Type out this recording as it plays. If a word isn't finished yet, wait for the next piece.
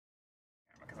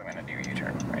gonna do a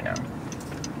U-turn right now.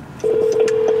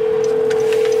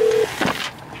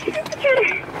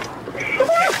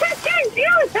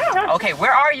 Okay,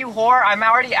 where are you, whore? I'm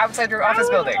already outside your office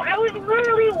building. I was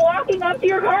literally walking up to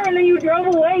your car and then you drove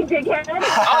away, dickhead.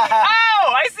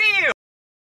 Oh, I see you!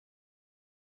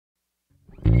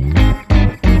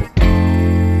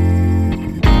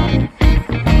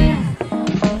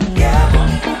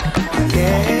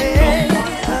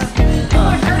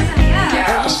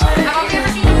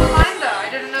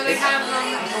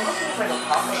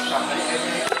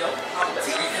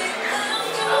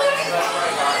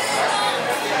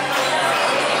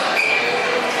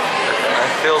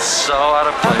 So out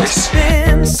of place. I've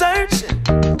been searching,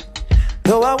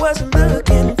 though I wasn't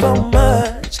looking for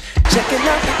much. Checking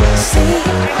out the scene,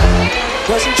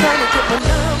 wasn't trying to get my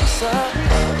numbers up.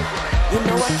 You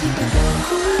know I keep it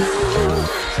cool.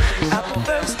 I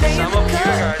prefer staying calm.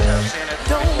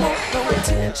 Don't want no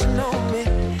attention on me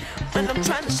when I'm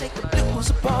trying to shake the blues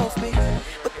above me.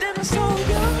 But then I saw you.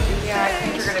 Yeah, I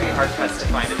think you're gonna be hard pressed to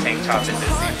find a tank top in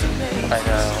this season. I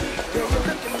know.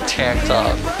 Tank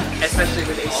top. Especially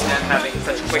with H&M having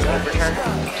such quick overturn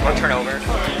or turnover.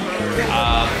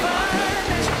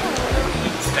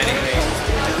 Anyway,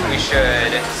 we should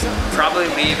probably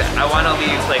leave. I want to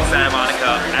leave like Santa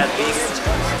Monica at least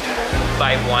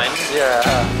by 1. Yeah.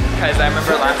 Because I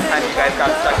remember last time you guys got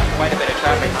stuck in quite a bit of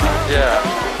traffic. Yeah.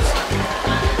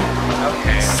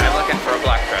 Okay, I'm looking for a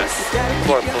black dress.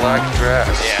 For a black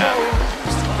dress. Yeah.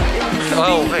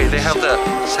 Oh wait, they have that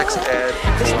sex ed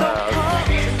lab.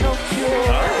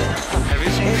 Have you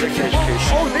seen sex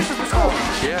education? Oh, this is the school.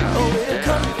 Yeah.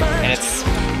 And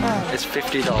It's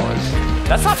 $50.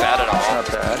 that's not bad at all. It's not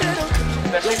bad.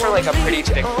 Especially for like a pretty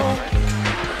thick woman.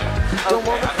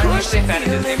 Okay, I'm not usually a fan of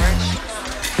Disney merch.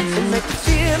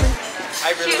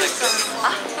 I really like this.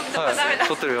 はい、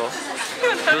撮ってるよ。ど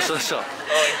うしたどうした？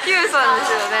キューさんで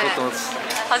すよね。撮ってます。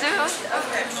はじめまして。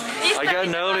I got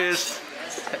noticed.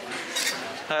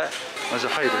 はい。あ、じゃ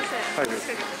あ入る。入る。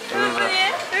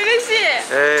嬉しい。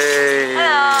Hey. Hello.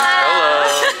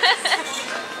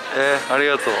 あり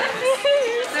がとう。す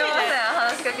いません、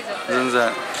話しかけちゃって。全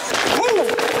然。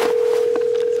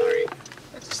Sorry,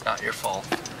 it's not your fault.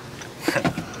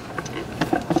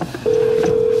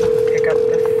 Pick up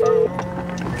the phone.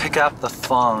 Pick up the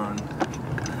phone.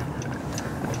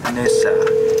 Nissa,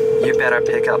 you better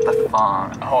pick up the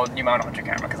phone. Hold, you might hold your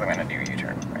camera because I'm gonna do a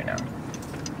U-turn right now.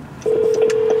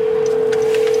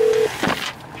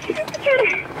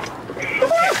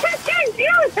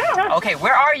 Okay,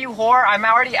 where are you, whore? I'm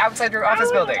already outside your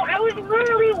office building. I was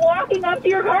literally walking up to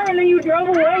your car and then you drove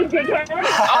away, dickhead.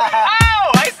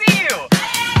 Oh, I see you!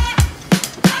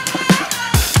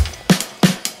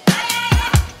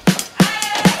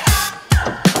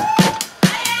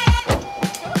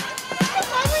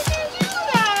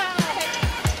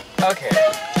 Okay.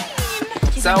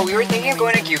 So we were thinking of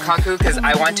going to Gyu-Kaku because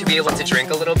I want to be able to drink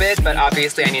a little bit, but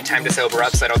obviously I need time to sober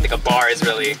up, so I don't think a bar is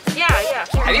really... Yeah.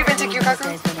 Have you been to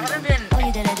Gyu-Kaku? I haven't been.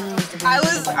 I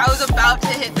was about to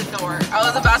hit the door. I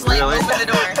was about to like Really? open the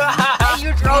door. And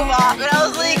you drove off, and I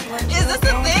was like, "Is this a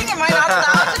thing? Am I not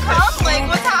allowed to come? Like,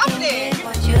 what's happening?"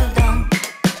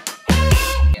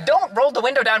 Don't roll the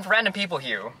window down for random people,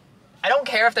 Hugh. I don't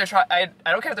care if they're trying. I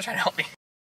don't care if they're trying to help me.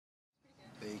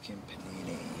 Bacon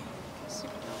panini.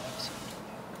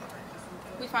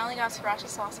 We finally got sriracha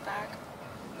sauce back.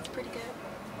 It's pretty good.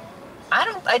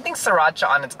 I think sriracha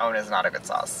on its own is not a good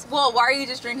sauce. Well, why are you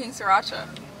just drinking sriracha?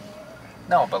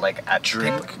 No, but like at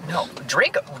Drink. No,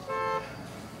 drink.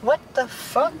 What the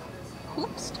fuck?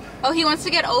 Oops. Oh, he wants to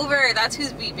get over. That's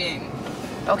who's beeping.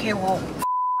 Okay, well.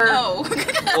 No.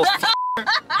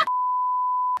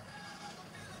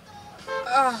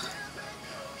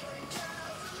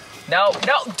 No,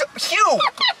 Hugh!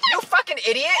 You fucking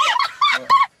idiot!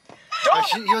 Don't.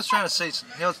 He was trying to say.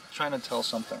 He was trying to tell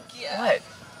something. Yeah. What?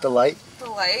 The light. The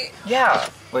light. Yeah.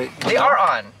 Wait. They are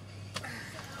on.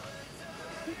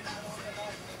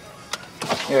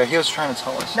 Yeah, he was trying to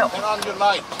tell us. No. Turn on the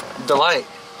light. The light.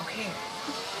 Okay.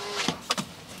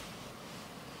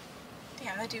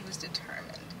 Damn, that dude was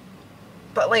determined.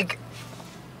 But like,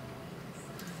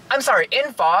 I'm sorry.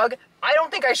 In fog, I don't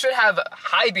think I should have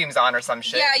high beams on or some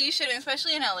shit. Yeah, you shouldn't,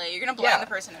 especially in LA. You're gonna blind the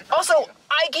person in front Also, of you.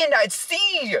 I cannot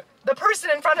see the person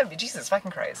in front of me. Jesus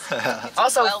fucking Christ.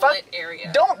 Also, fuck. well-lit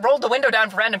area. Don't roll the window down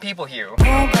for random people, Hugh.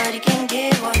 Nobody can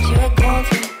get what you're going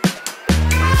through.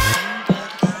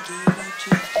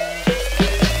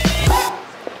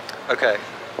 Okay,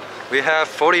 we have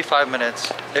 45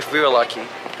 minutes. If we were lucky,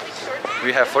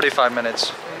 we have 45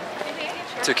 minutes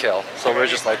to kill. So we're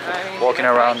just like walking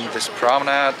around this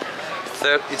promenade,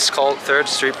 It's called 3rd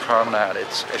Street Promenade.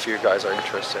 If you guys are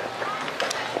interested.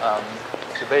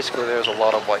 So basically, there's a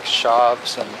lot of like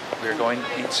shops, and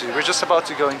we're just about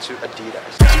to go into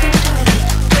Adidas.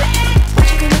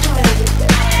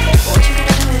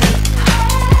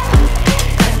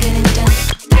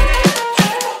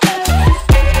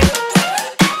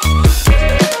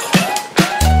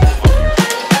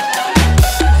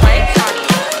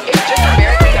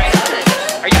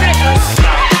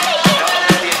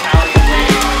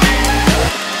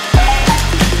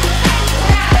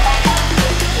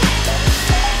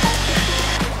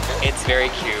 Very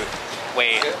cute.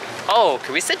 Wait. Oh,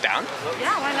 can we sit down?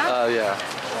 Yeah, why not? Yeah.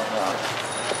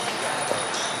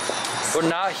 We're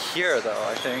not here though,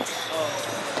 I think.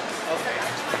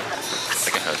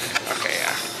 Okay,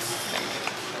 yeah.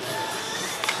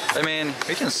 I mean,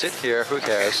 we can sit here, who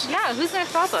cares? Yeah, who's gonna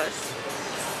stop us?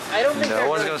 I don't think No they're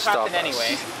one's really gonna stop stopping us.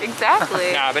 anyway.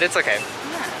 Exactly. Nah, but it's okay.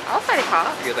 Yeah, I'll fight a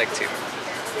cop. If you'd like to.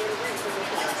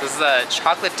 This is a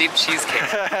chocolate deep cheesecake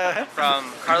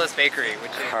from Carlos Bakery, which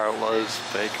is... Carlos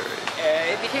Bakery.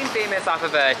 It became famous off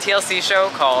of a TLC show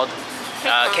called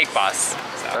Cake Boss.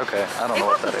 So. Okay, I don't know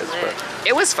what that is, but...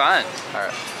 It was fun.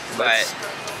 Alright, But let's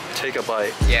take a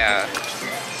bite. yeah.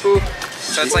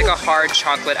 So it's like a hard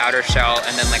chocolate outer shell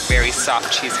and then like very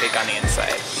soft cheesecake on the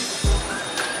inside.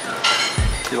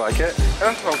 You like it?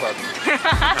 Oh, so good. Okay,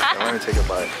 let me take a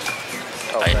bite.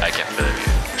 Oh, I can feel you.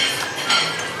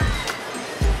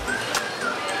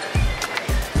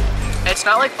 It's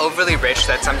not like overly rich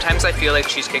that sometimes I feel like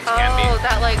cheesecakes can be. Oh,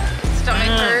 that like stomach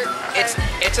hurt. It's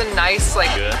a nice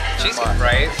like Good. cheesecake,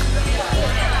 right?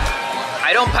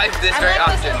 I don't buy this I'm very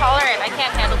lactose often. intolerant. I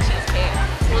can't handle cheesecake.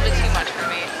 It's a little bit too much for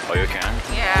me. Oh, you can?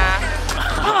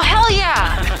 Yeah. Oh, hell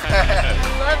yeah! I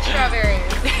love strawberries.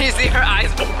 You see her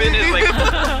eyes open is like.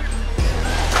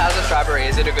 How's a strawberry?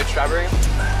 Is it a good strawberry?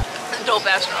 Dope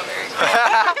ass strawberry.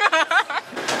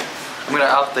 I'm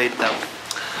gonna update them.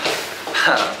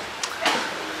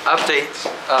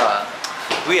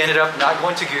 We ended up not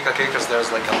going to Gyu-Kaku because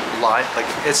there's like a line, like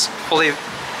it's fully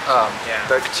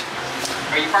booked.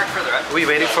 Are you parked further up? We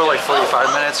waited for like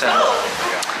 45 minutes, and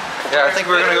yeah, I think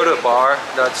we're gonna go to a bar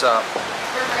that's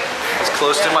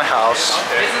close to my house.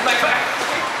 This is my back.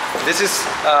 This is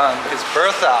his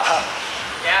Bertha.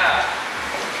 Yeah.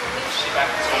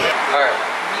 All right.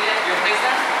 Your place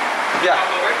then? Yeah.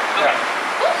 Walk over? Okay.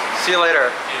 Yeah. See you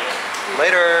later.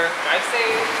 Later. Drive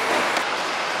safe.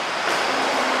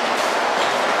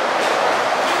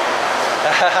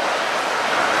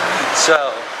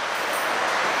 So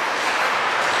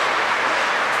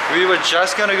we were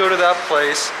just gonna go to that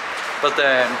place, but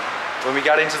then when we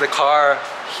got into the car,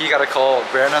 he got a call,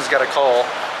 Brandon's got a call,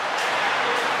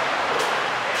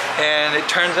 and it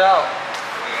turns out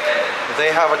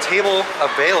they have a table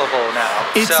available now.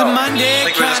 It's so, a Monday I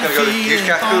think we're just gonna go to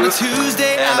Gyu-Kaku, on a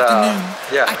Tuesday and afternoon.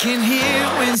 yeah. I can hear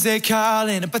Wednesday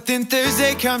calling, but then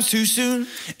Thursday comes too soon.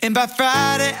 And by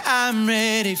Friday I'm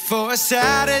ready for a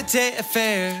Saturday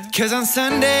affair. 'Cause on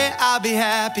Sunday I'll be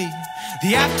happy.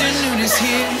 The afternoon is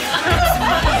here.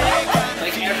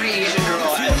 Like every Asian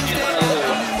girl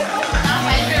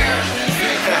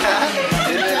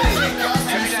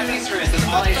every Japanese tourist, that's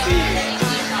all I see.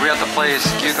 We're at the place,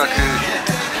 Gyu-Kaku.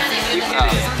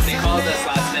 They called us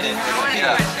last minute.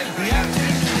 Yeah.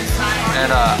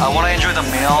 And I want to enjoy the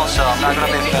meal, so I'm not going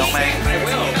to be filming. I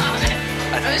will.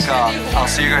 I think I'll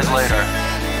see you guys later.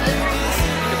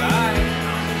 Goodbye.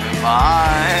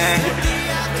 Bye.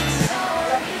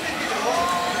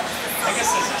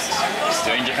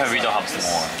 So in Japan we don't have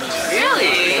more.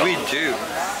 Really? We do.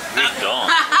 We don't.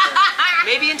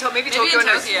 Maybe Tokyo in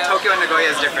Tokyo. Tokyo and Nagoya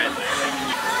is different.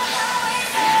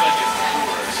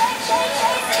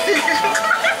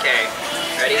 Okay.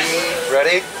 Ready?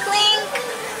 Ready? Clink.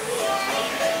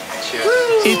 Cheers.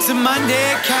 It's a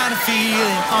Monday kind of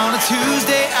feeling on a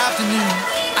Tuesday afternoon.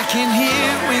 I can hear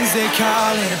Wednesday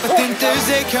calling, but then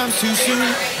Thursday comes too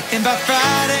soon. And by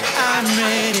Friday I'm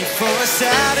ready for a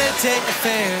Saturday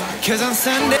affair. 'Cause on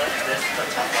Sunday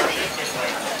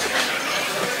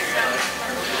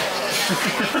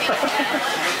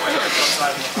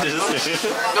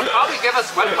They'll probably give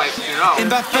us wet wipes, you know. and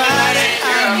by Friday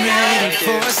I'm ready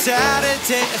for a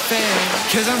Saturday affair.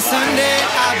 'Cause on Sunday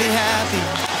I'll be happy.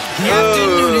 The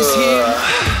afternoon is here.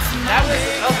 That was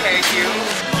okay, Hugh.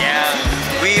 Yeah.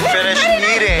 We finished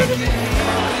eating.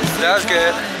 That was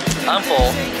good. I'm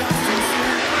full.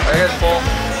 Are you guys full?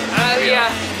 Yeah.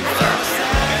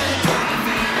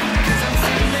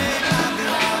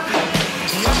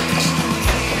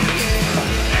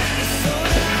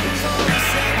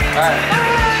 Alright.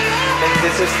 I think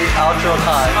this is the outro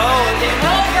time. Oh, okay.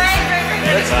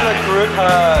 Let's do a group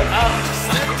hug.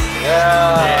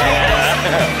 Yeah.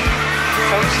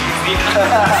 So cheesy.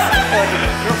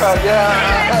 Gyu-Kaku,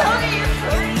 yeah.